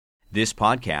This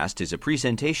podcast is a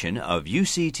presentation of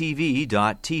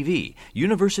UCTV.tv,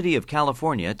 University of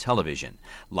California Television.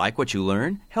 Like what you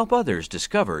learn? Help others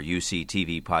discover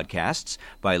UCTV podcasts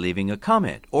by leaving a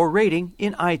comment or rating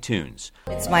in iTunes.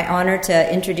 It's my honor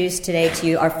to introduce today to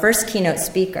you our first keynote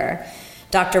speaker,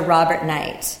 Dr. Robert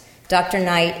Knight. Dr.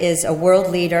 Knight is a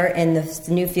world leader in the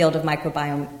new field of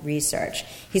microbiome research.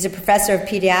 He's a professor of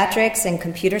pediatrics and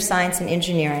computer science and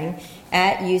engineering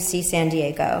at UC San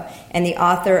Diego and the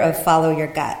author of Follow Your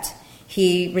Gut.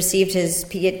 He received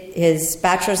his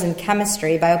bachelor's in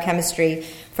chemistry, biochemistry,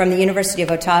 from the University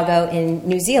of Otago in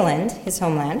New Zealand, his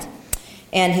homeland,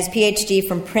 and his PhD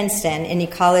from Princeton in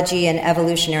ecology and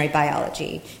evolutionary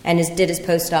biology, and did his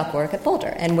postdoc work at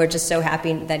Boulder. And we're just so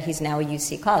happy that he's now a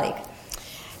UC colleague.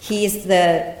 He's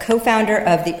the co-founder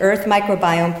of the Earth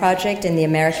Microbiome Project and the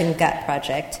American Gut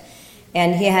Project,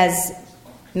 and he has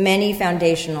many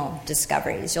foundational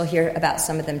discoveries. You'll hear about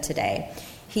some of them today.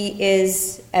 He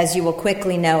is, as you will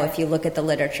quickly know if you look at the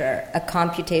literature, a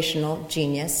computational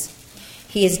genius.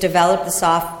 He has developed the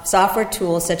software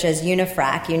tools such as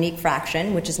UniFrac, unique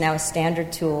fraction, which is now a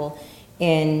standard tool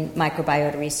in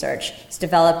microbiota research. He's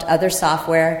developed other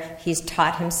software. He's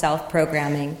taught himself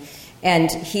programming.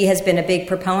 And he has been a big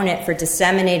proponent for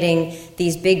disseminating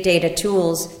these big data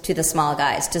tools to the small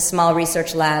guys, to small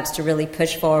research labs, to really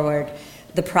push forward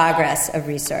the progress of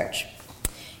research.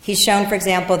 He's shown, for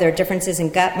example, there are differences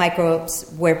in gut microbes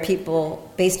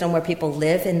based on where people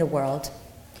live in the world,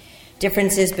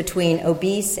 differences between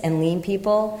obese and lean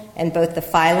people, and both the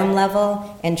phylum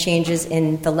level and changes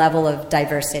in the level of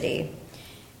diversity.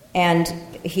 And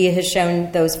he has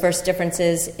shown those first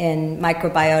differences in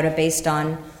microbiota based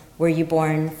on were you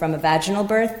born from a vaginal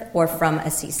birth or from a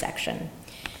C-section.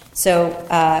 So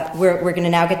we're going to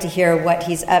now get to hear what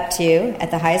he's up to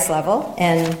at the highest level,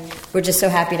 and we're just so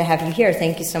happy to have you here.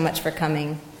 Thank you so much for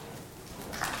coming.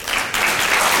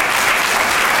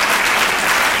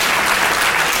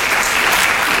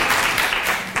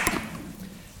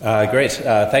 Great.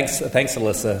 Thanks,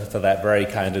 Alyssa, for that very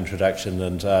kind introduction,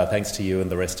 and thanks to you and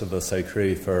the rest of the SO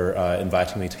crew for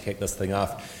inviting me to kick this thing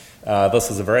off. This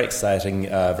is a very exciting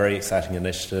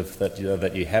initiative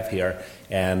that you have here,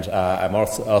 and I'm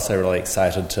also really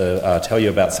excited to tell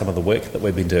you about some of the work that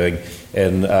we've been doing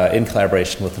in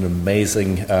collaboration with an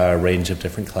amazing range of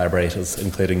different collaborators,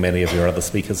 including many of your other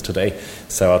speakers today.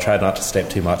 So I'll try not to step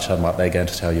too much on what they're going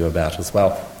to tell you about as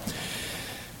well.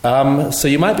 So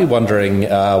you might be wondering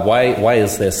why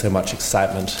is there so much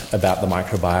excitement about the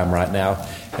microbiome right now?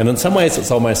 And in some ways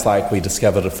it's almost like we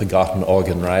discovered a forgotten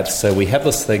organ, right? So we have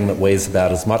this thing that weighs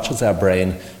about as much as our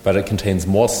brain, but it contains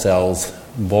more cells,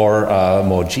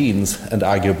 more genes, and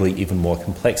arguably even more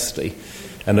complexity.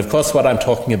 And of course what I'm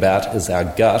talking about is our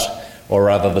gut, or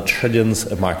rather the trillions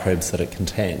of microbes that it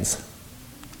contains.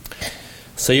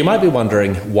 So you might be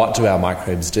wondering, what do our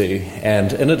microbes do?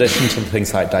 And in addition to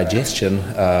things like digestion,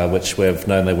 which we've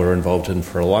known they were involved in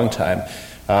for a long time,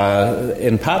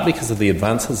 in part because of the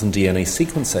advances in DNA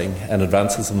sequencing and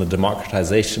advances in the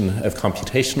democratization of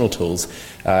computational tools,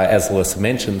 as Alyssa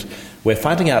mentioned, we're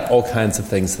finding out all kinds of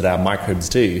things that our microbes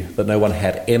do that no one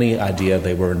had any idea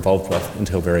they were involved with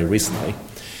until very recently.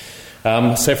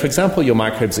 So, for example, your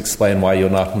microbes explain why you're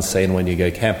not insane when you go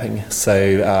camping.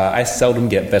 So I seldom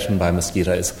get bitten by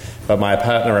mosquitoes, but my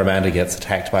partner Amanda gets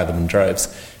attacked by them in droves.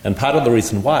 And part of the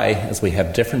reason why is we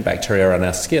have different bacteria on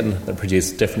our skin that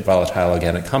produce different volatile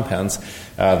organic compounds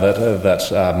that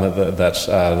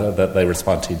they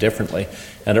respond to differently.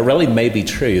 And it really may be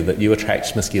true that you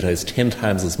attract mosquitoes 10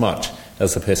 times as much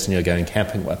as the person you're going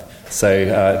camping with. So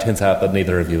it turns out that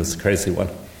neither of you is the crazy one.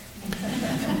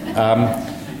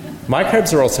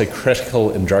 Microbes are also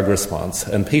critical in drug response,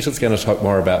 and Peter's going to talk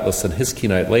more about this in his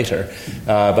keynote later.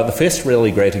 But the first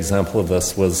really great example of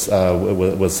this was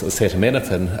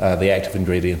acetaminophen, the active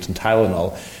ingredient in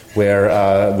Tylenol,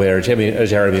 where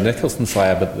Jeremy Nicholson's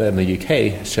lab in the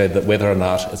UK showed that whether or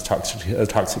not it's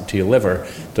toxic to your liver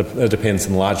depends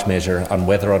in large measure on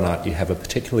whether or not you have a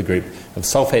particular group of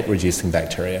sulfate-reducing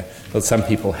bacteria that some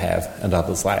people have and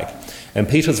others lack. And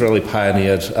Peter's really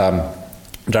pioneered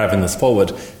driving this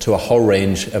forward to a whole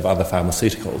range of other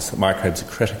pharmaceuticals that microbes are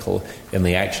critical in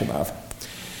the action of.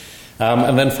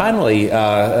 And then finally,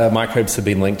 microbes have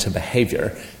been linked to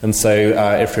behavior. And so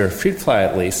if you're a fruit fly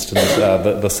at least,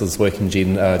 and this is work in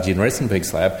Gene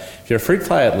Rosenberg's lab, if you're a fruit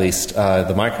fly at least,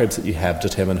 the microbes that you have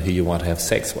determine who you want to have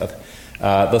sex with.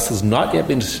 This has not yet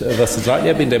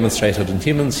been demonstrated in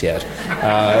humans yet,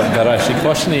 but I should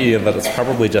caution you that it's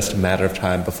probably just a matter of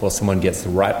time before someone gets the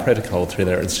right protocol through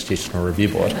their institutional review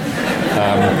board.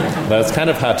 But it's kind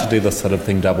of hard to do this sort of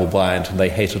thing double blind, and they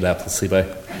hated our placebo.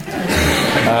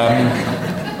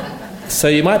 So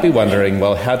you might be wondering,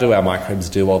 well, how do our microbes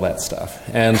do all that stuff?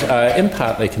 And in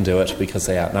part they can do it because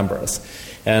they outnumber us.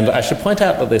 And I should point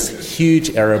out that there's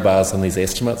huge error bars on these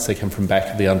estimates. They come from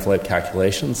back-of-the-envelope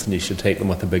calculations, and you should take them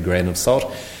with a big grain of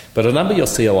salt. But a number you'll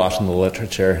see a lot in the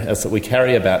literature is that we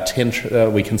carry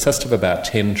we consist of about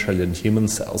 10 trillion human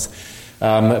cells.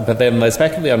 But then those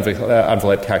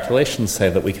back-of-the-envelope calculations say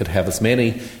that we could have as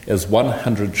many as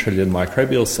 100 trillion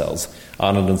microbial cells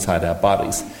on and inside our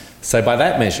bodies. So by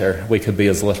that measure, we could be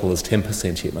as little as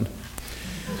 10% human.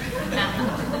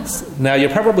 Now,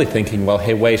 you're probably thinking, well,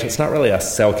 hey, wait, it's not really our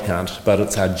cell count, but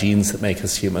it's our genes that make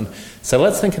us human. So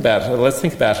let's think about it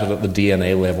at the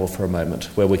DNA level for a moment,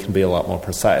 where we can be a lot more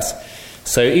precise.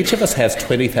 So each of us has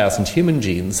 20,000 human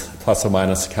genes, plus or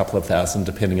minus a couple of thousand,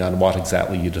 depending on what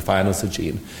exactly you define as a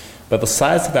gene. But the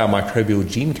size of our microbial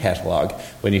gene catalogue,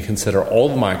 when you consider all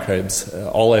the microbes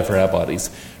all over our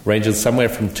bodies, ranges somewhere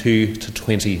from 2 to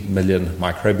 20 million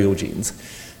microbial genes.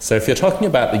 So if you're talking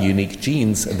about the unique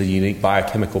genes and the unique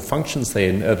biochemical functions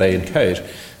they encode,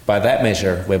 by that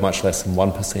measure, we're much less than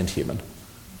 1% human.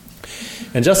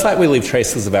 And just like we leave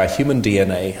traces of our human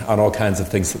DNA on all kinds of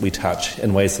things that we touch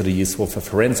in ways that are useful for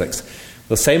forensics,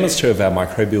 the same is true of our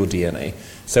microbial DNA.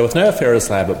 So with Noah Ferrer's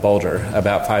lab at Boulder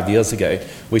about 5 years ago,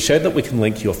 we showed that we can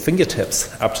link your fingertips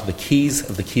up to the keys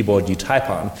of the keyboard you type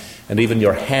on, and even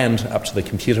your hand up to the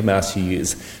computer mouse you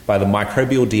use by the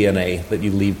microbial DNA that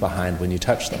you leave behind when you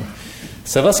touch them.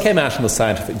 So this came out in the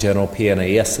scientific journal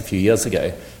PNAS a few years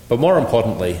ago, but more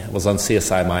importantly, it was on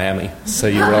CSI Miami, so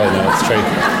you really know it's true.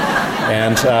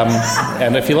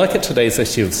 And if you look at today's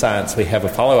issue of Science, we have a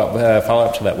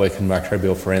follow-up to that work in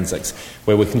microbial forensics,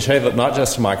 where we can show that not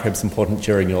just are microbes important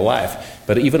during your life,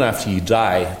 but even after you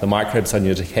die, the microbes on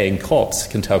your decaying corpse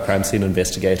can tell crime scene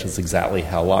investigators exactly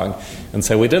how long. And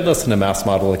so we did this in a mouse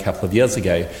model a couple of years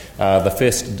ago, the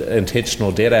first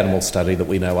intentional dead animal study that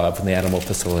we know of in the animal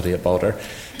facility at Boulder.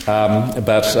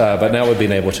 But now we've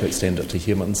been able to extend it to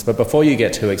humans. But before you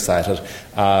get too excited,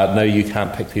 no, you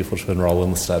can't pick people to enroll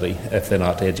in the study if they're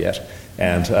not dead yet,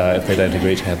 and if they don't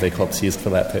agree to have their corpse used for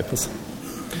that purpose.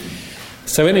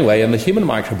 So anyway, in the Human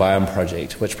Microbiome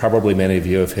Project, which probably many of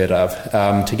you have heard of,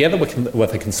 together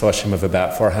with a consortium of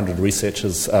about 400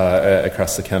 researchers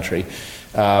across the country,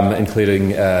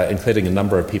 including a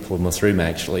number of people in this room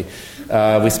actually,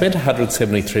 we spent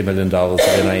 $173 million of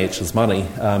NIH's money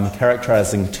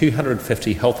characterising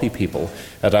 250 healthy people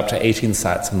at up to 18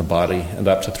 sites in the body and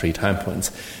up to 3 time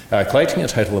points, collecting a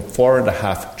total of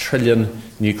 4.5 trillion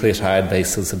nucleotide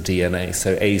bases of DNA,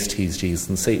 so A's, T's, G's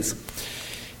and C's.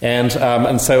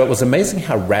 And so it was amazing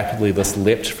how rapidly this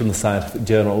leapt from the scientific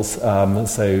journals,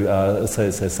 so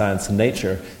Science and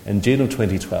Nature, in June of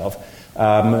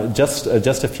 2012. Just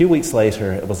a few weeks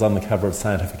later, it was on the cover of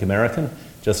Scientific American.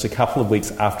 Just a couple of weeks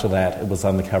after that, it was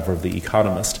on the cover of The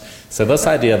Economist. So this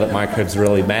idea that microbes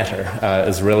really matter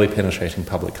is really penetrating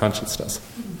public consciousness.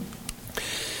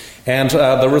 And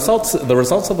the results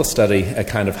of the study are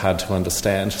kind of hard to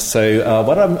understand. So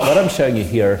what I'm showing you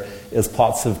here is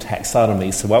plots of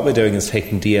taxonomy. So what we're doing is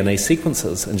taking DNA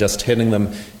sequences and just turning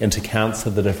them into counts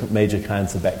of the different major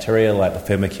kinds of bacteria, like the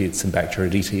Firmicutes and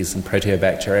Bacteroidetes and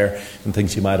Proteobacteria and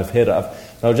things you might have heard of.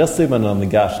 And I'll just zoom in on the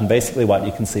gut, and basically what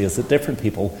you can see is that different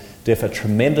people differ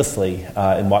tremendously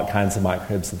in what kinds of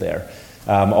microbes are there.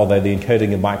 Although the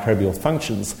encoding of microbial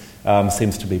functions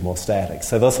seems to be more static.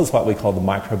 So this is what we call the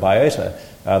microbiota,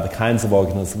 the kinds of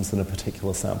organisms in a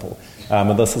particular sample.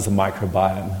 And this is a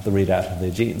microbiome, the readout of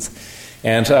their genes.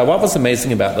 And what was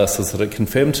amazing about this is that it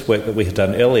confirmed work that we had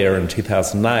done earlier in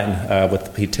 2009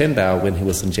 with Pete Tenbough when he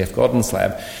was in Jeff Gordon's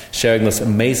lab, showing this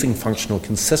amazing functional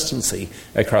consistency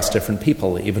across different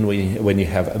people, even when you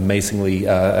have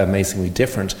amazingly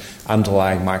different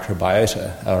underlying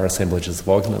microbiota or assemblages of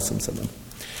organisms in them.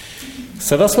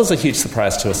 So this was a huge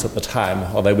surprise to us at the time,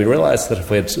 although we realised that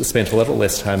if we had spent a little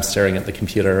less time staring at the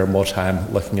computer and more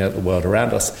time looking at the world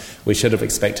around us, we should have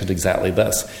expected exactly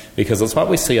this, because it's what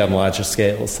we see on larger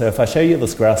scales. So if I show you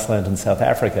this grassland in South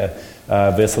Africa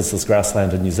versus this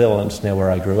grassland in New Zealand, near where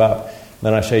I grew up,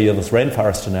 then I show you this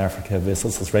rainforest in Africa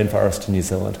versus this rainforest in New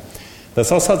Zealand, there's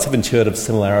all sorts of intuitive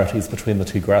similarities between the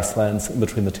two grasslands and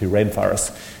between the two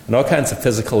rainforests, and all kinds of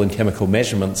physical and chemical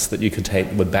measurements that you could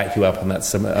take would back you up on those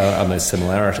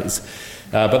similarities.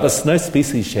 But there's no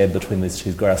species shared between these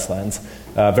two grasslands,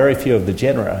 very few of the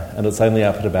genera, and it's only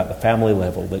up at about the family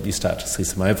level that you start to see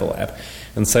some overlap.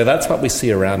 And so that's what we see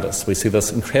around us. We see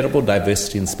this incredible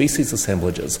diversity in species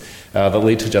assemblages that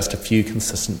lead to just a few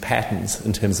consistent patterns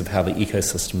in terms of how the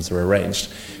ecosystems are arranged.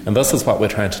 And this is what we're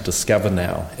trying to discover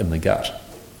now in the gut.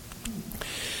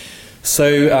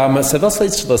 So this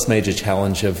leads to this major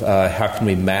challenge of how can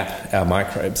we map our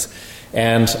microbes.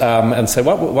 And so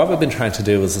what we've been trying to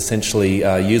do is essentially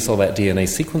use all that DNA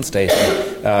sequence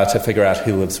data to figure out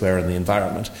who lives where in the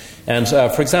environment. And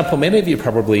for example, many of you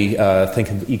probably think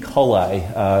of E.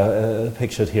 coli,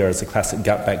 pictured here as a classic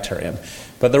gut bacterium.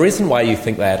 But the reason why you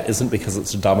think that isn't because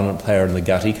it's a dominant player in the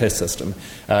gut ecosystem.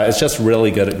 It's just really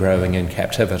good at growing in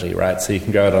captivity, right? So you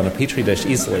can grow it on a petri dish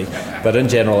easily, but in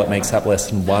general it makes up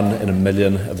less than 1 in a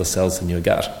million of the cells in your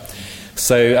gut.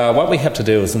 So what we have to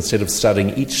do is, instead of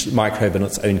studying each microbe in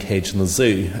its own cage in the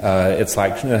zoo, it's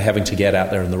like having to get out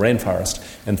there in the rainforest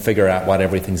and figure out what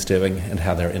everything's doing and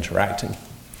how they're interacting.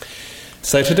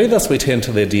 So to do this, we turn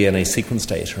to their DNA sequence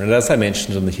data. And as I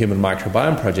mentioned in the Human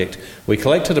Microbiome Project, we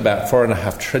collected about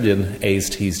 4.5 trillion A's,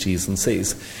 T's, G's, and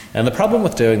C's. And the problem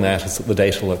with doing that is that the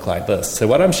data look like this. So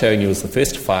what I'm showing you is the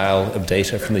first file of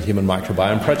data from the Human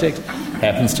Microbiome Project.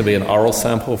 Happens to be an oral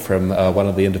sample from one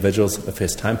of the individuals at the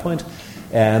first time point.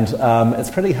 And it's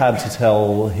pretty hard to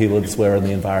tell who lives where in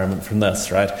the environment from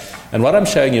this, right? And what I'm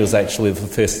showing you is actually the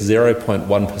first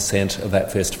 0.1% of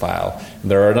that first file. And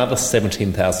there are another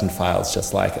 17,000 files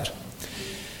just like it.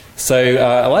 So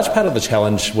a large part of the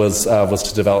challenge was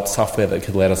to develop software that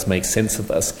could let us make sense of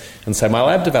this. And so my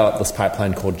lab developed this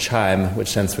pipeline called QIME, which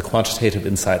stands for Quantitative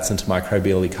Insights into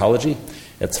Microbial Ecology.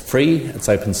 It's free, it's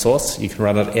open source. You can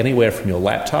run it anywhere from your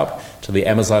laptop to the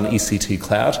Amazon EC2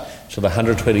 cloud to the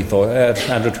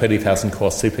 120,000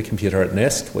 core supercomputer at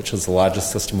NERSC, which is the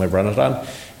largest system we've run it on.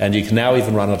 And you can now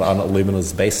even run it on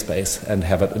Illumina's base space and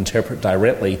have it interpret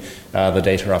directly the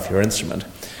data off your instrument.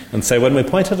 And so when we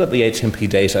point it at the HMP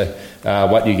data,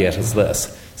 what you get is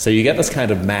this. So you get this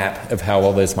kind of map of how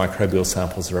all those microbial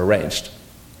samples are arranged.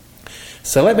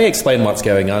 So let me explain what's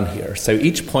going on here. So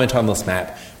each point on this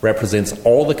map represents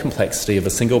all the complexity of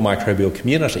a single microbial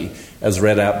community as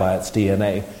read out by its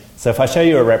DNA. So if I show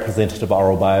you a representative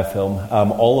oral biofilm,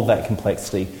 all of that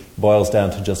complexity boils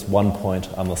down to just one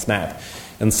point on this map.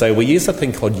 And so we use a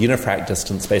thing called unifrac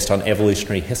distance based on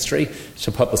evolutionary history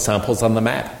to put the samples on the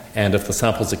map. And if the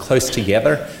samples are close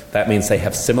together, that means they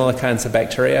have similar kinds of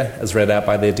bacteria as read out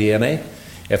by their DNA.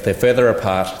 If they're further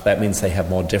apart, that means they have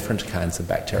more different kinds of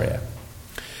bacteria.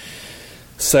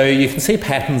 So you can see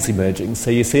patterns emerging.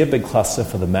 So you see a big cluster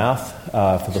for the mouth,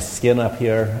 for the skin up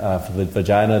here, for the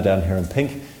vagina down here in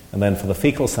pink, and then for the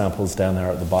fecal samples down there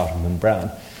at the bottom in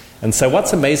brown. And so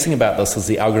what's amazing about this is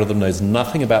the algorithm knows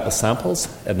nothing about the samples,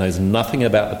 it knows nothing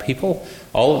about the people.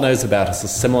 All it knows about is the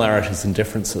similarities and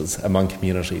differences among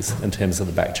communities in terms of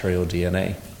the bacterial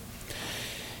DNA.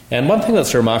 And one thing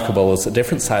that's remarkable is that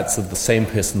different sites of the same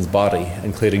person's body,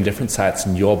 including different sites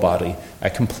in your body, are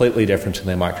completely different in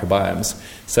their microbiomes.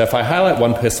 So if I highlight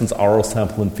one person's oral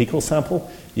sample and fecal sample,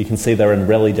 you can see they're in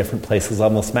really different places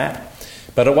on this map.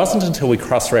 But it wasn't until we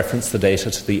cross-referenced the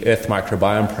data to the Earth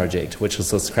Microbiome Project, which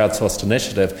is this crowdsourced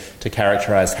initiative to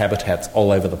characterize habitats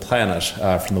all over the planet,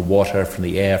 from the water, from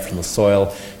the air, from the soil,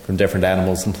 from different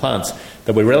animals and plants,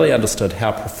 that we really understood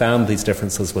how profound these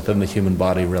differences within the human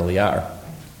body really are.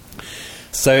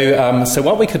 So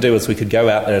what we could do is we could go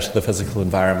out there to the physical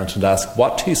environment and ask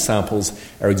what two samples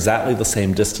are exactly the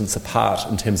same distance apart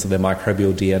in terms of their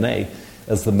microbial DNA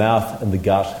as the mouth and the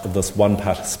gut of this one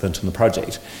participant in the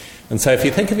project. And so if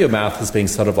you think of your mouth as being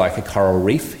sort of like a coral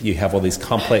reef, you have all these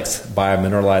complex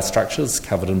biomineralized structures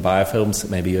covered in biofilms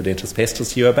that maybe your dentist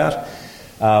pestered you about.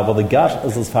 Well, the gut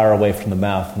is as far away from the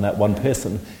mouth and that one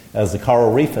person as the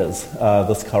coral reef is.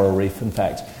 This coral reef, in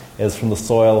fact, is from the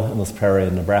soil in this prairie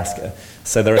in Nebraska.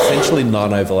 So they're essentially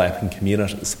non-overlapping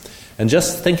communities. And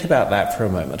just think about that for a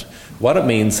moment. What it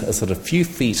means is that a few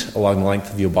feet along the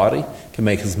length of your body can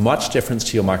make as much difference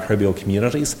to your microbial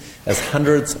communities as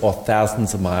hundreds or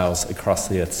thousands of miles across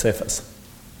the Earth's surface.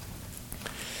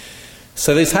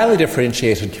 So these highly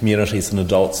differentiated communities in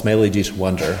adults may lead you to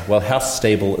wonder, well, how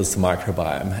stable is the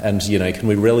microbiome? And, can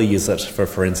we really use it for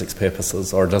forensics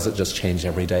purposes, or does it just change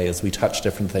every day as we touch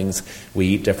different things, we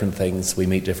eat different things, we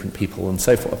meet different people, and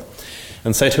so forth?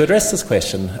 And so to address this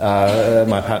question,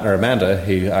 my partner Amanda,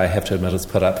 who I have to admit has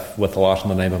put up with a lot in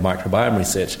the name of microbiome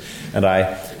research, and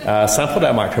I sampled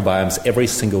our microbiomes every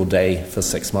single day for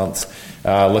 6 months,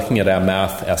 looking at our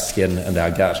mouth, our skin, and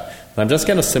our gut. And I'm just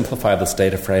going to simplify this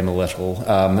data frame a little,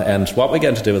 and what we're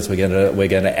going to do is we're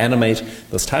going to animate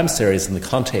this time series in the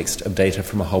context of data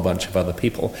from a whole bunch of other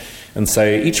people. And so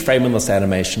each frame in this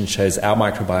animation shows our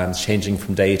microbiomes changing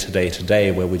from day to day to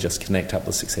day, where we just connect up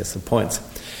the successive points.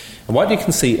 And what you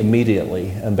can see immediately,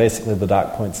 and basically the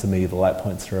dark points are me, the light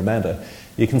points are Amanda,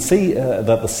 you can see that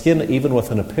the skin, even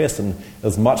within a person,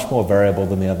 is much more variable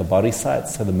than the other body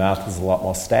sites. So the mouth is a lot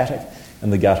more static,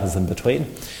 and the gut is in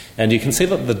between. And you can see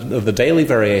that the daily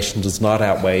variation does not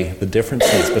outweigh the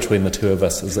differences between the two of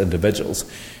us as individuals.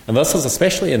 And this is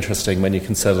especially interesting when you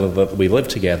consider that we live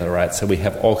together, right? So we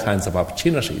have all kinds of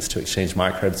opportunities to exchange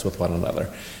microbes with one another.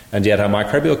 And yet our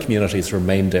microbial communities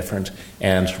remain different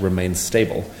and remain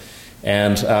stable.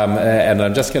 And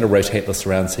I'm just going to rotate this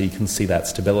around so you can see that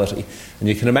stability. And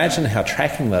you can imagine how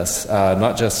tracking this,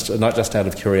 not just out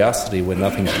of curiosity when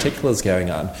nothing particular is going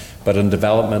on, but in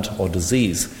development or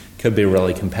disease, could be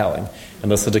really compelling.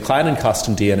 And it's the decline in cost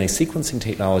in DNA sequencing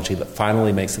technology that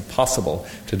finally makes it possible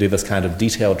to do this kind of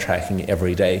detailed tracking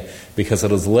every day, because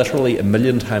it is literally 1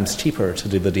 million times cheaper to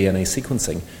do the DNA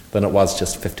sequencing than it was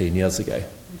just 15 years ago.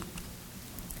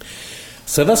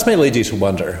 So this may lead you to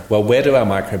wonder, well, where do our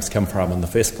microbes come from in the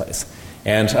first place?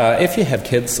 And if you have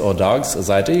kids or dogs,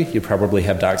 as I do, you probably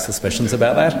have dark suspicions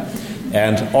about that.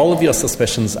 And all of your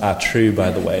suspicions are true,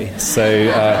 by the way. So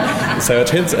it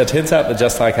turns out that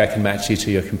just like I can match you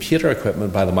to your computer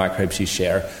equipment by the microbes you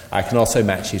share, I can also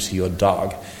match you to your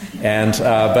dog. And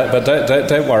but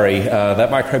don't worry, that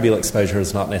microbial exposure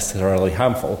is not necessarily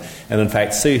harmful. And in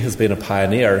fact, Sue has been a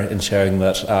pioneer in showing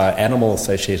that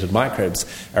animal-associated microbes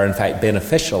are in fact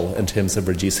beneficial in terms of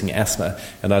reducing asthma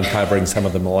and uncovering some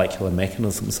of the molecular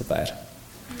mechanisms of that.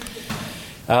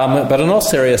 But in all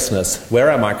seriousness, where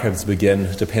our microbes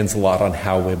begin depends a lot on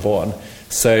how we're born.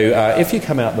 So if you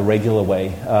come out the regular way,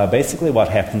 basically what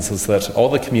happens is that all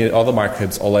the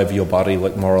microbes all over your body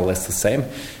look more or less the same.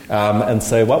 And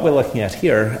so what we're looking at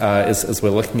here is we're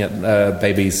looking at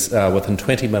babies within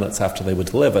 20 minutes after they were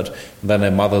delivered, and then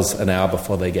their mothers an hour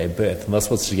before they gave birth. And this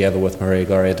was together with Maria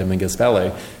Gloria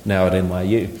Dominguez-Bello, now at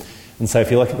NYU. And so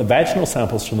if you look at the vaginal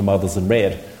samples from the mothers in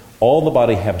red, all the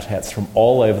body habitats from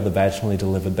all over the vaginally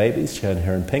delivered babies, shown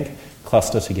here in pink,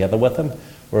 cluster together with them.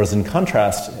 Whereas in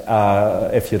contrast,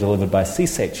 if you're delivered by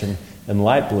C-section, in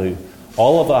light blue,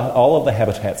 all of the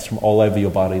habitats from all over your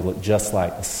body look just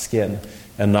like the skin,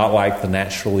 and not like the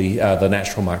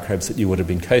natural microbes that you would have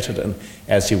been coated in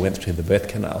as you went through the birth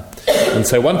canal. And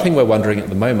so one thing we're wondering at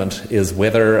the moment is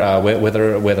whether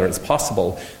it's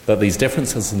possible that these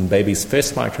differences in baby's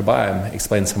first microbiome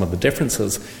explain some of the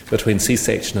differences between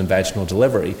C-section and vaginal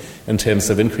delivery in terms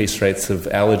of increased rates of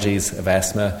allergies, of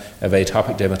asthma, of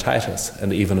atopic dermatitis,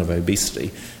 and even of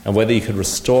obesity, and whether you could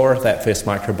restore that first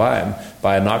microbiome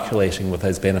by inoculating with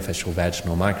those beneficial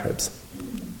vaginal microbes.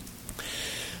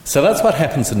 So that's what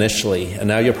happens initially, and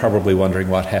now you're probably wondering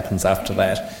what happens after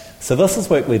that. So this is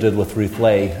work we did with Ruth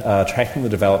Lay, tracking the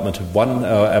development of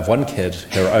one kid,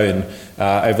 her own,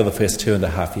 over the first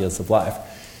 2.5 years of life.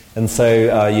 And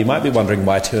so you might be wondering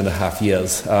why 2.5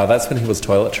 years. That's when he was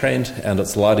toilet trained, and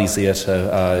it's a lot easier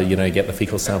to get the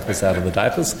fecal samples out of the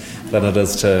diapers than it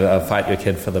is to fight your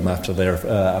kid for them after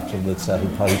they've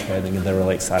started potty training and they're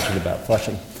really excited about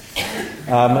flushing.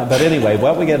 But anyway,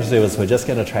 what we're going to do is we're just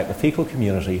going to track the fecal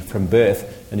community from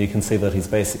birth, and you can see that he's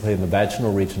basically in the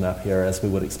vaginal region up here, as we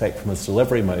would expect from his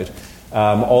delivery mode,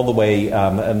 all the way,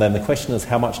 and then the question is,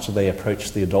 how much do they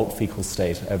approach the adult fecal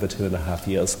state over 2.5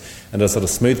 years? And is it a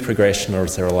smooth progression, or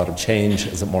is there a lot of change?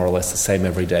 Is it more or less the same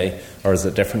every day, or is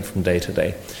it different from day to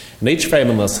day? And each frame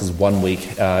in this is 1 week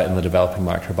in the developing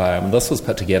microbiome. And this was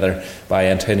put together by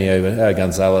Antonio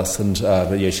Gonzalez and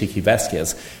Yoshiki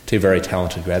Vasquez, two very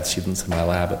talented grad students in my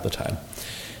lab at the time.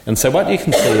 And so what you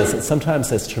can see is that sometimes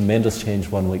there's tremendous change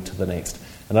 1 week to the next,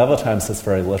 and other times there's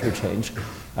very little change.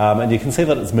 And you can see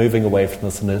that it's moving away from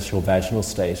this initial vaginal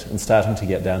state and starting to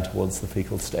get down towards the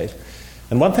fecal state.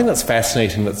 And one thing that's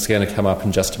fascinating that's going to come up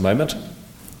in just a moment,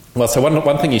 well, so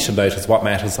one thing you should note is what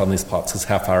matters on these plots is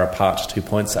how far apart 2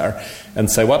 points are. And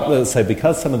so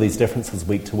because some of these differences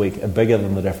week to week are bigger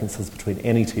than the differences between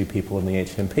any two people in the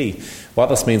HMP, what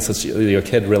this means is your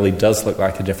kid really does look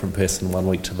like a different person 1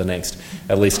 week to the next,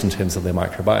 at least in terms of their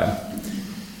microbiome.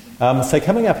 So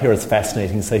coming up here is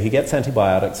fascinating. So he gets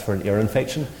antibiotics for an ear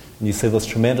infection, and you see this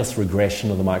tremendous regression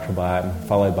of the microbiome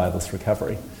followed by this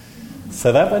recovery.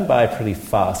 So that went by pretty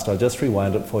fast. I'll just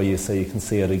rewind it for you so you can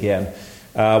see it again.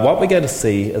 What we're going to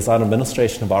see is on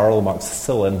administration of oral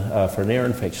amoxicillin for an ear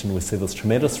infection, we see this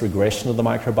tremendous regression of the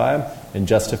microbiome in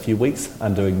just a few weeks,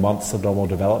 undoing months of normal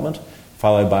development,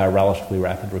 followed by a relatively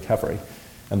rapid recovery.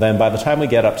 And then by the time we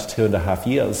get up to 2.5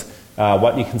 years,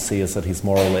 what you can see is that he's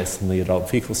more or less in the adult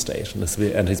fecal state,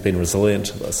 and he's been resilient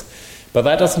to this. But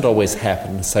that doesn't always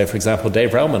happen. So, for example,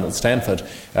 Dave Relman at Stanford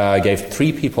gave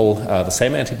 3 people the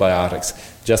same antibiotics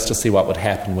just to see what would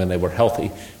happen when they were healthy.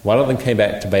 One of them came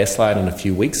back to baseline in a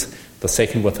few weeks, the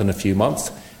second within a few months,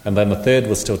 and then the third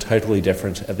was still totally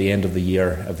different at the end of the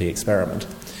year of the experiment.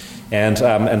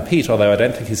 And Pete, although I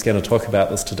don't think he's going to talk about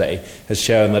this today, has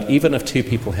shown that even if two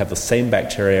people have the same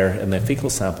bacteria in their fecal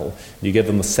sample, and you give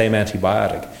them the same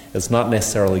antibiotic, it's not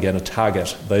necessarily going to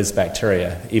target those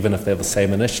bacteria, even if they're the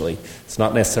same initially. It's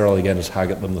not necessarily going to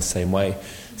target them the same way.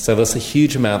 So there's a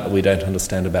huge amount that we don't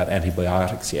understand about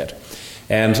antibiotics yet.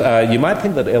 And you might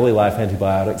think that early life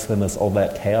antibiotics, when there's all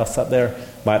that chaos up there,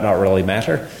 might not really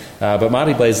matter. But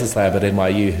Marty Blaze's lab at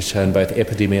NYU has shown both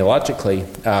epidemiologically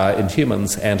in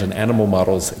humans and in animal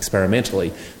models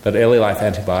experimentally that early life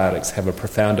antibiotics have a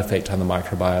profound effect on the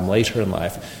microbiome later in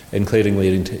life, including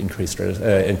leading to increased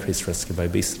risk of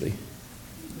obesity.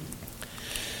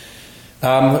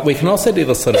 We can also do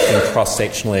this sort of thing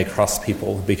cross-sectionally across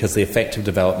people because the effect of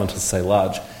development is so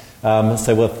large.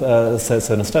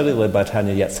 So in a study led by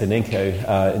Tanya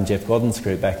Yatsenenko and Jeff Gordon's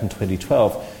group back in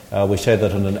 2012, we showed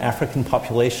that in an African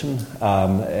population,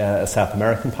 a South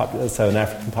American so an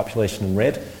African population in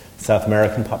red, South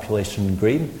American population in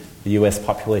green, the US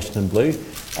population in blue,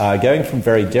 going from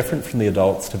very different from the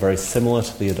adults to very similar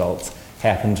to the adults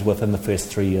happened within the first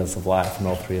 3 years of life in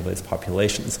all three of those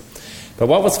populations. But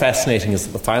what was fascinating is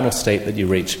that the final state that you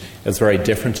reach is very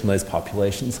different in those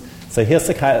populations. So here's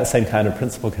the same kind of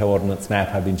principal coordinates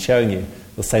map I've been showing you,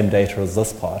 the same data as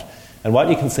this plot. And what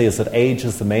you can see is that age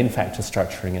is the main factor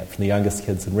structuring it, from the youngest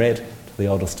kids in red to the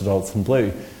oldest adults in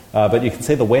blue. But you can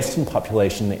see the Western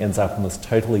population ends up in this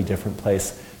totally different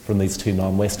place from these two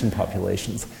non-Western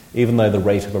populations, even though the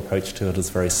rate of approach to it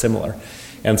is very similar.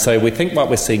 And so we think what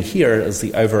we're seeing here is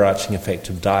the overarching effect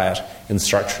of diet in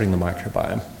structuring the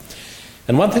microbiome.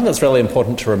 And one thing that's really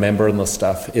important to remember in this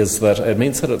stuff is that it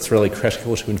means that it's really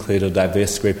critical to include a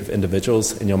diverse group of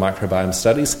individuals in your microbiome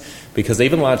studies, because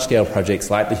even large-scale projects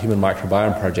like the Human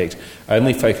Microbiome Project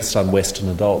only focused on Western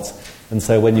adults. And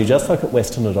so when you just look at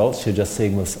Western adults, you're just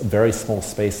seeing this very small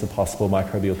space of possible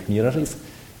microbial communities.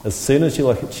 As soon as you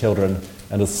look at children,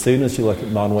 and as soon as you look at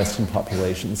non-Western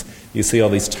populations, you see all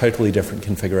these totally different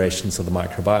configurations of the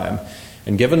microbiome.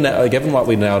 And given what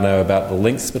we now know about the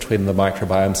links between the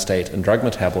microbiome state and drug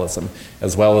metabolism,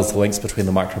 as well as the links between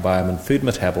the microbiome and food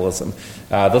metabolism,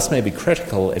 this may be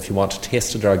critical if you want to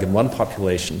test a drug in one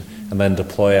population and then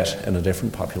deploy it in a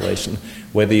different population,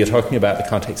 whether you're talking about the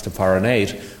context of foreign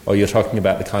aid or you're talking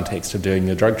about the context of doing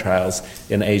your drug trials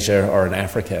in Asia or in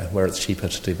Africa, where it's cheaper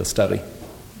to do the study.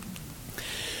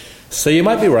 So you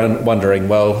might be wondering,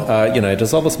 well,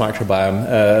 does all this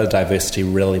microbiome diversity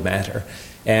really matter?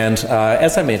 And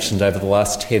as I mentioned, over the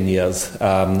last 10 years,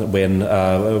 when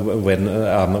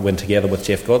together with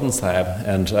Jeff Gordon's lab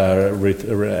and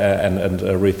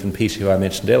Ruth and Pete, who I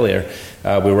mentioned earlier,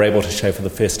 we were able to show for the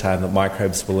first time that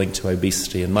microbes were linked to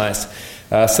obesity in mice.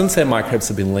 Since then, microbes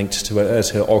have been linked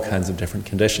to all kinds of different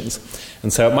conditions.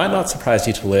 And so it might not surprise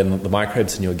you to learn that the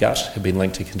microbes in your gut have been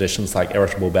linked to conditions like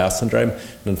irritable bowel syndrome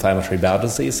and inflammatory bowel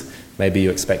disease. Maybe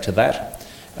you expected that.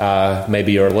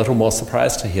 Maybe you're a little more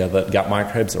surprised to hear that gut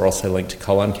microbes are also linked to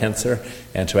colon cancer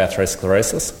and to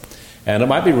atherosclerosis. And it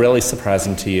might be really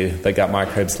surprising to you that gut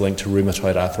microbes are linked to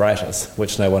rheumatoid arthritis,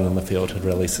 which no one in the field had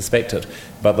really suspected.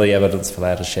 But the evidence for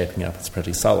that is shaping up as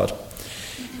pretty solid.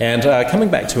 And coming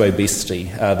back to obesity,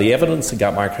 the evidence that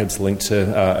gut microbes linked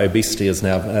to obesity is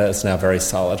now very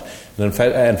solid. And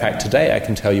in fact, today I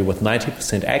can tell you with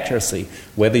 90% accuracy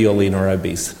whether you're lean or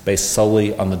obese based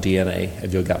solely on the DNA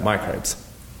of your gut microbes.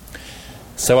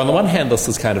 So on the one hand, this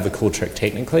is kind of a cool trick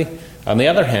technically. On the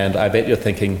other hand, I bet you're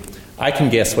thinking, I can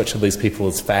guess which of these people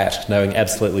is fat, knowing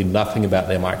absolutely nothing about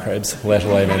their microbes, let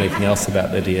alone anything else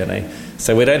about their DNA.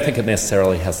 So we don't think it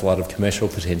necessarily has a lot of commercial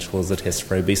potential as a test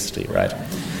for obesity, right?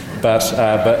 But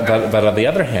on the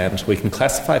other hand, we can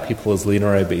classify people as lean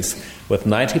or obese with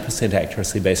 90%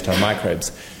 accuracy based on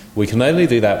microbes. We can only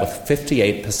do that with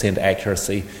 58%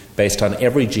 accuracy based on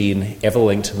every gene ever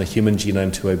linked in the human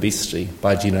genome to obesity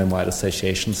by genome-wide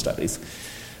association studies.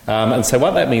 And so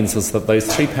what that means is that those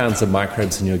 3 pounds of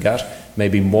microbes in your gut may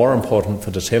be more important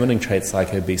for determining traits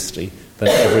like obesity than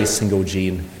every single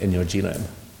gene in your genome.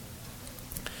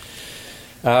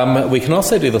 We can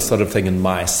also do this sort of thing in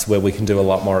mice, where we can do a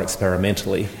lot more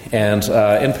experimentally. And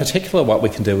in particular, what we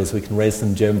can do is we can raise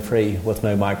them germ-free with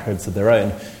no microbes of their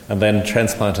own, and then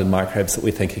transplant in microbes that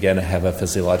we think are going to have a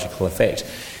physiological effect.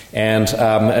 And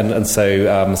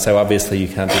so obviously you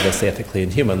can't do this ethically in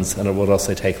humans, and it would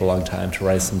also take a long time to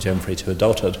raise them germ-free to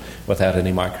adulthood without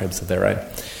any microbes of their own.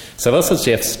 So this is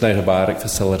Jeff's Notobiotic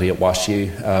facility at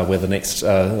WashU, where the next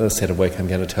set of work I'm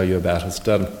going to tell you about is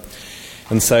done.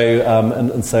 And so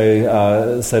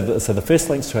the first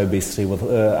links to obesity with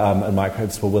and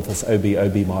microbes were with this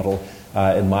OB model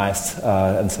in mice,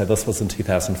 and so this was in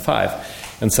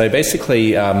 2005. And so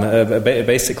basically,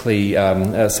 basically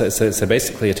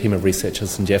a team of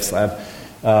researchers in Jeff's lab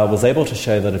was able to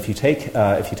show that if you take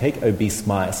obese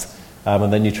mice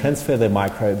and then you transfer their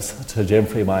microbes to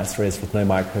germ-free mice raised with no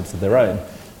microbes of their own,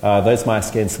 those mice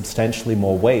gain substantially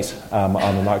more weight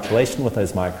on inoculation with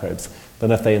those microbes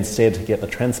than if they instead get the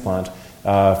transplant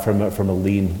from a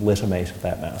lean litter mate of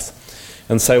that mouse.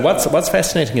 And so what's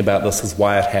fascinating about this is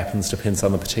why it happens depends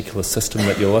on the particular system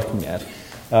that you're looking at.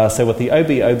 So with the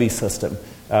OB system,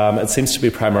 it seems to be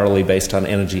primarily based on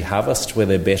energy harvest, where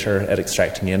they're better at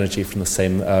extracting energy from the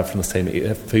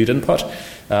same food input.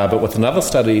 But with another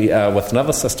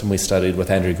system we studied with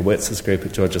Andrew Gewertz's group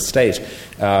at Georgia State,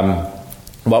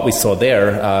 what we saw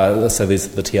there, so these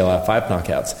are the TLR5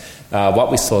 knockouts,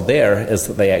 what we saw there is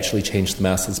that they actually changed the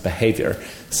mouse's behavior.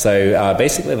 So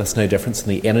basically there's no difference in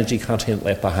the energy content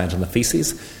left behind in the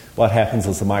feces. What happens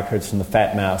is the microbes from the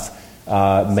fat mouse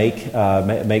make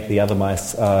the other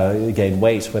mice gain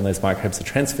weight when those microbes are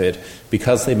transferred,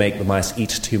 because they make the mice eat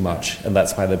too much, and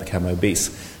that's why they become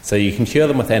obese. So you can cure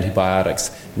them with antibiotics,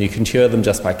 and you can cure them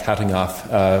just by cutting off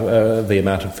the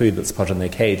amount of food that's put in their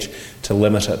cage to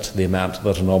limit it to the amount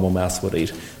that a normal mouse would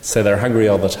eat. So they're hungry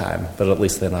all the time, but at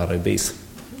least they're not obese.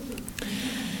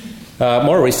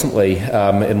 More recently,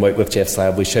 in work with Jeff's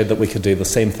lab, we showed that we could do the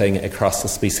same thing across the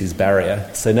species barrier.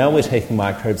 So now we're taking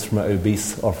microbes from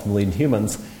obese or from lean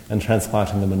humans and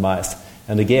transplanting them in mice.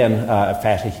 And again, a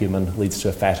fatter human leads to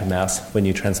a fatter mouse when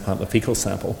you transplant the fecal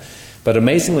sample. But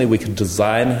amazingly, we could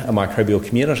design a microbial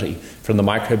community from the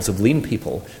microbes of lean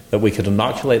people that we could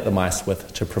inoculate the mice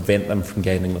with to prevent them from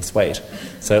gaining this weight.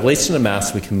 So at least in a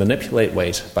mouse, we can manipulate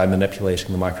weight by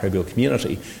manipulating the microbial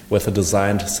community with a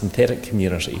designed synthetic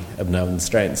community of known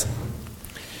strains.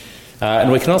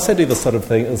 And we can also do the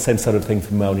same sort of thing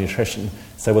for malnutrition.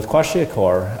 So with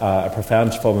kwashiorkor, a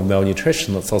profound form of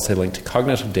malnutrition that's also linked to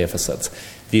cognitive deficits,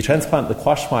 if you transplant the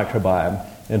kwash microbiome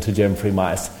into germ-free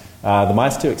mice, the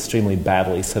mice do extremely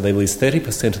badly, so they lose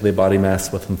 30% of their body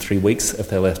mass within 3 weeks if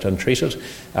they're left untreated,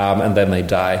 and then they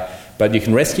die. But you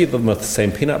can rescue them with the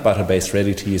same peanut butter-based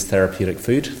ready-to-use therapeutic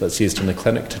food that's used in the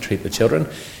clinic to treat the children.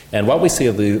 And what we see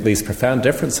are these profound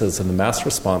differences in the mouse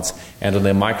response and in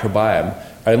their microbiome,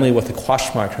 only with the kwash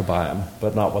microbiome,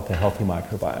 but not with the healthy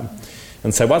microbiome.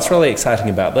 And so what's really exciting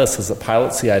about this is it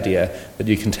pilots the idea that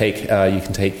you can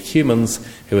take humans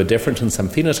who are different in some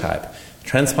phenotype,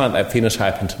 transplant that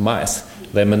phenotype into mice,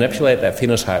 then manipulate that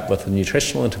phenotype with a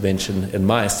nutritional intervention in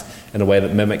mice in a way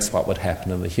that mimics what would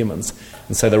happen in the humans.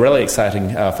 And so the really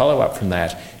exciting follow-up from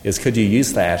that is, could you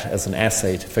use that as an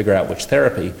assay to figure out which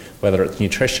therapy, whether it's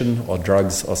nutrition or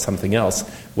drugs or something else,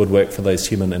 would work for those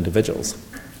human individuals?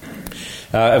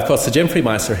 Of course, the germ-free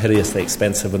mice are hideously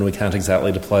expensive and we can't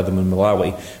exactly deploy them in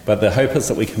Malawi, but the hope is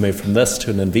that we can move from this to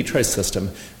an in vitro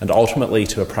system and ultimately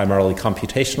to a primarily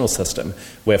computational system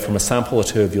where from a sample or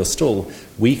two of your stool,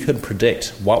 we could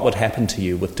predict what would happen to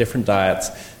you with different diets,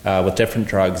 with different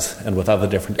drugs and with other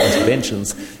different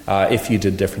interventions if you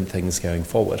did different things going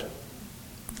forward.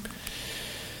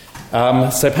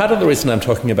 So part of the reason I'm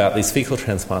talking about these fecal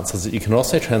transplants is that you can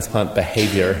also transplant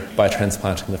behaviour by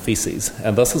transplanting the faeces.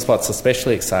 And this is what's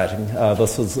especially exciting.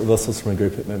 This was from a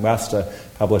group at McMaster,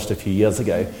 published a few years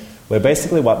ago, where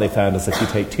basically what they found is if you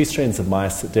take two strains of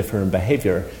mice that differ in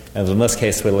behaviour, and in this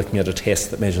case we're looking at a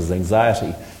test that measures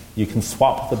anxiety, you can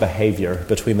swap the behaviour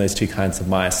between those two kinds of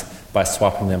mice by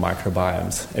swapping their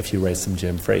microbiomes if you raise them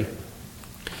germ-free.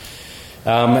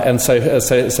 And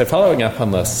so following up on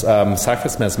this,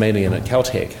 Sakis Mazmanian at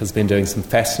Caltech has been doing some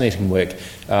fascinating work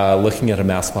looking at a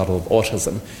mouse model of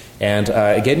autism. And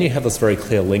again, you have this very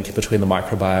clear link between the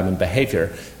microbiome and behaviour,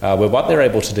 where what they're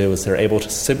able to do is they're able to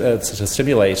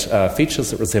stimulate features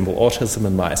that resemble autism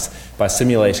in mice by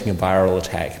simulating a viral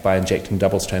attack, by injecting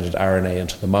double-stranded RNA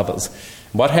into the mothers.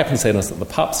 What happens then is that the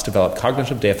pups develop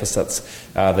cognitive deficits,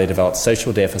 they develop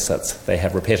social deficits, they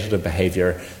have repetitive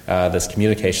behaviour, there's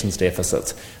communications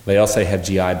deficits, they also have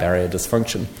GI barrier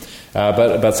dysfunction.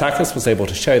 But Sakis was able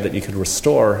to show that you could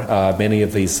restore many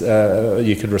of these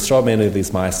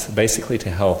mice basically to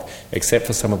health, except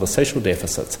for some of the social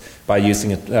deficits, by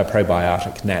using a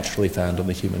probiotic naturally found in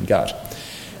the human gut.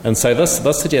 And so this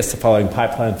suggests the following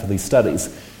pipeline for these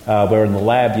studies, where in the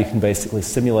lab you can basically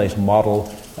simulate a model,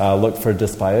 look for a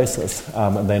dysbiosis,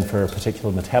 and then for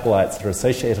particular metabolites that are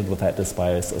associated with that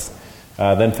dysbiosis.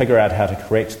 Then figure out how to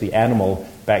correct the animal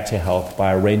back to health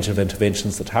by a range of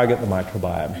interventions that target the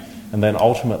microbiome, and then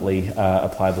ultimately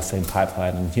apply the same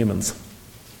pipeline in humans.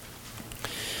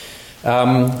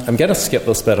 I'm going to skip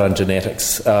this bit on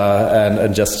genetics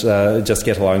and just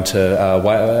get along to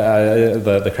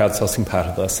the crowdsourcing part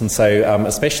of this. And so,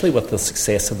 especially with the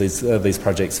success of these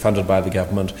projects funded by the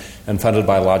government and funded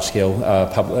by large-scale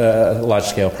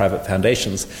private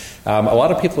foundations, a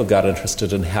lot of people have got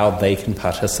interested in how they can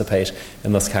participate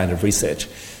in this kind of research.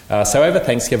 So over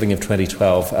Thanksgiving of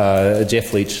 2012,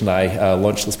 Jeff Leach and I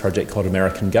launched this project called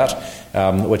American Gut,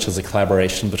 which is a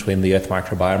collaboration between the Earth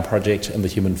Microbiome Project and the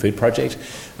Human Food Project.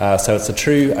 So it's a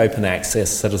true open access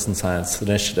citizen science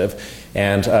initiative,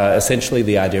 and essentially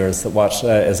the idea is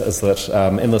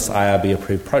that in this IRB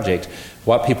approved project,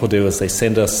 what people do is they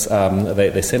send us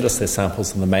their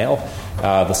samples in the mail.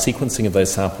 The sequencing of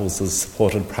those samples is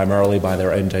supported primarily by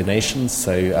their own donations.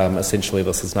 So essentially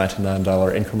this is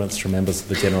 $99 increments from members of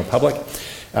the general public.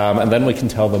 And then we can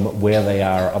tell them where they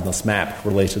are on this map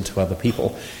related to other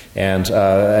people and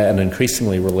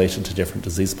increasingly related to different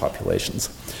disease populations.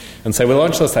 And so we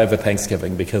launched this over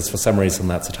Thanksgiving because for some reason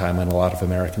that's a time when a lot of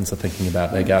Americans are thinking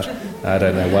about their gut. I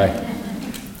don't know why.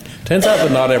 Turns out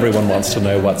that not everyone wants to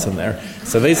know what's in there.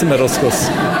 So these are middle school.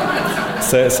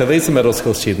 So these are middle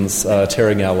school students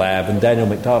touring our lab, and Daniel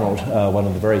McDonald, one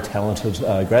of the very talented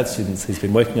grad students who's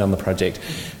been working on the project,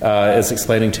 is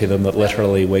explaining to them that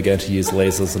literally we're going to use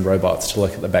lasers and robots to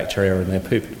look at the bacteria in their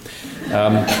poop.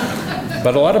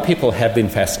 But a lot of people have been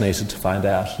fascinated to find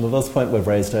out, and at this point we've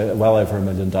raised well over $1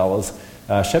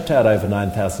 million, shipped out over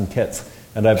 9,000 kits.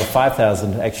 And over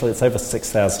 5,000, actually it's over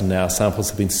 6,000 now, samples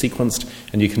have been sequenced,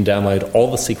 and you can download all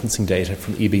the sequencing data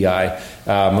from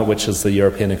EBI, which is the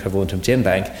European equivalent of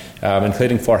GenBank,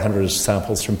 including 400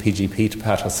 samples from PGP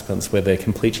participants where their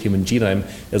complete human genome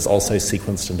is also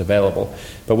sequenced and available.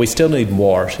 But we still need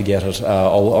more to get at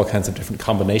all kinds of different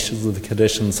combinations of the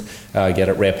conditions, get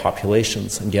at rare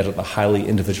populations, and get at the highly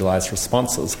individualized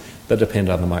responses that depend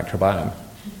on the microbiome.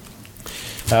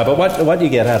 But what you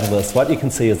get out of this, what you can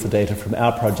see is the data from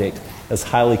our project is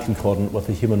highly concordant with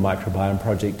the Human Microbiome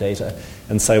Project data.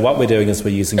 And so what we're doing is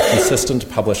we're using consistent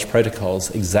published protocols,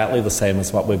 exactly the same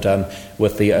as what we've done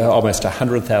with the almost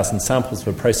 100,000 samples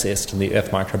we've processed in the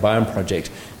Earth Microbiome Project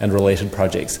and related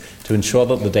projects, to ensure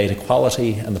that the data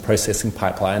quality and the processing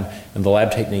pipeline and the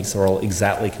lab techniques are all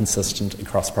exactly consistent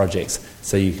across projects,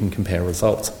 so you can compare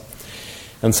results.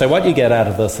 And so what you get out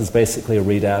of this is basically a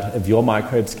readout of your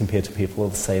microbes compared to people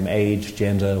of the same age,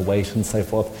 gender, weight, and so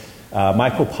forth.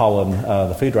 Michael Pollan,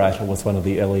 the food writer, was one of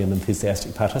the early and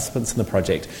enthusiastic participants in the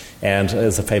project and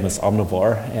is a famous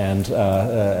omnivore, and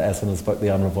as in his book, The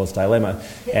Omnivore's Dilemma.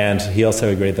 And he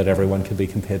also agreed that everyone could be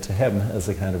compared to him as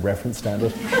a kind of reference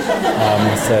standard.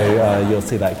 So you'll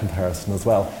see that comparison as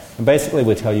well. And basically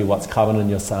we tell you what's common in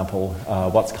your sample,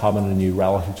 what's common in you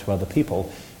relative to other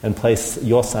people, and place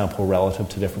your sample relative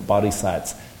to different body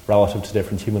sites, relative to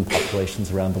different human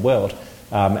populations around the world,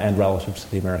 and relative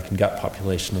to the American gut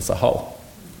population as a whole.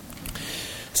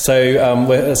 So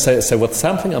with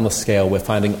sampling on the scale, we're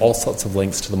finding all sorts of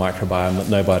links to the microbiome that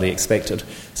nobody expected.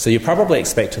 So you probably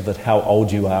expected that how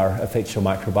old you are affects your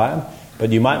microbiome, but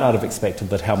you might not have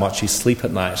expected that how much you sleep at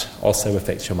night also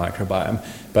affects your microbiome,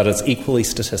 but it's equally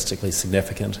statistically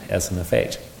significant as an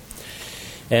effect.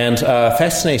 And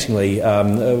fascinatingly,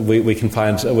 we can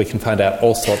find out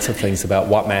all sorts of things about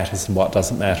what matters and what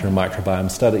doesn't matter in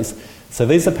microbiome studies. So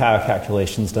these are power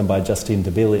calculations done by Justine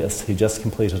Debelius, who just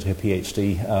completed her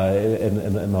PhD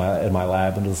in my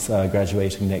lab and is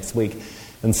graduating next week.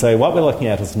 And so what we're looking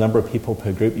at is the number of people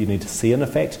per group you need to see an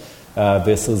effect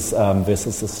versus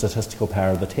the statistical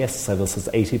power of the test. So this is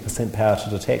 80% power to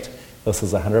detect. This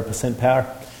is 100% power.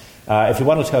 If you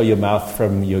want to tell your mouth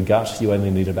from your gut, you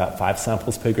only need about 5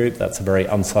 samples per group. That's a very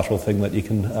unsubtle thing that you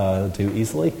can do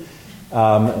easily.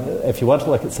 If you want to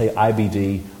look at, say,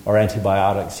 IBD or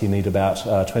antibiotics, you need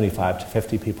about 25 to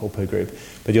 50 people per group.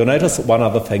 But you'll notice that one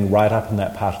other thing right up in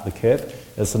that part of the curve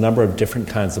is the number of different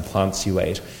kinds of plants you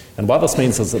ate. And what this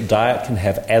means is that diet can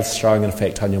have as strong an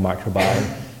effect on your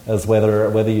microbiome as whether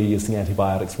you're using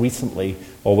antibiotics recently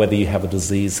or whether you have a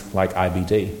disease like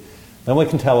IBD. Then we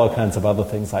can tell all kinds of other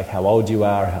things like how old you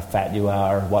are, how fat you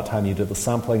are, what time you do the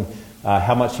sampling,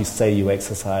 how much you say you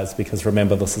exercise, because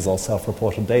remember this is all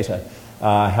self-reported data,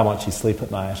 how much you sleep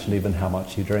at night, and even how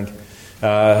much you drink.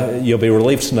 You'll be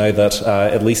relieved to know that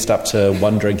at least up to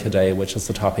 1 drink a day, which is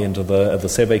the top end of the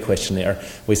survey questionnaire,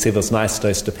 we see this nice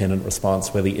dose-dependent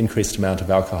response where the increased amount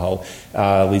of alcohol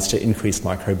leads to increased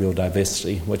microbial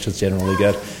diversity, which is generally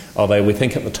good. Although we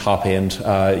think at the top end,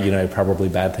 probably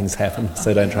bad things happen,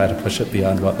 so don't try to push it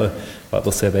beyond what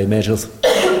the survey measures.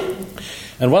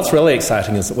 And what's really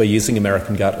exciting is that we're using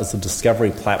American Gut as a discovery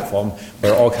platform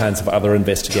where all kinds of other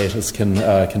investigators can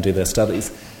do their studies.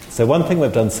 So one thing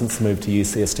we've done since the move to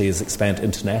UCSD is expand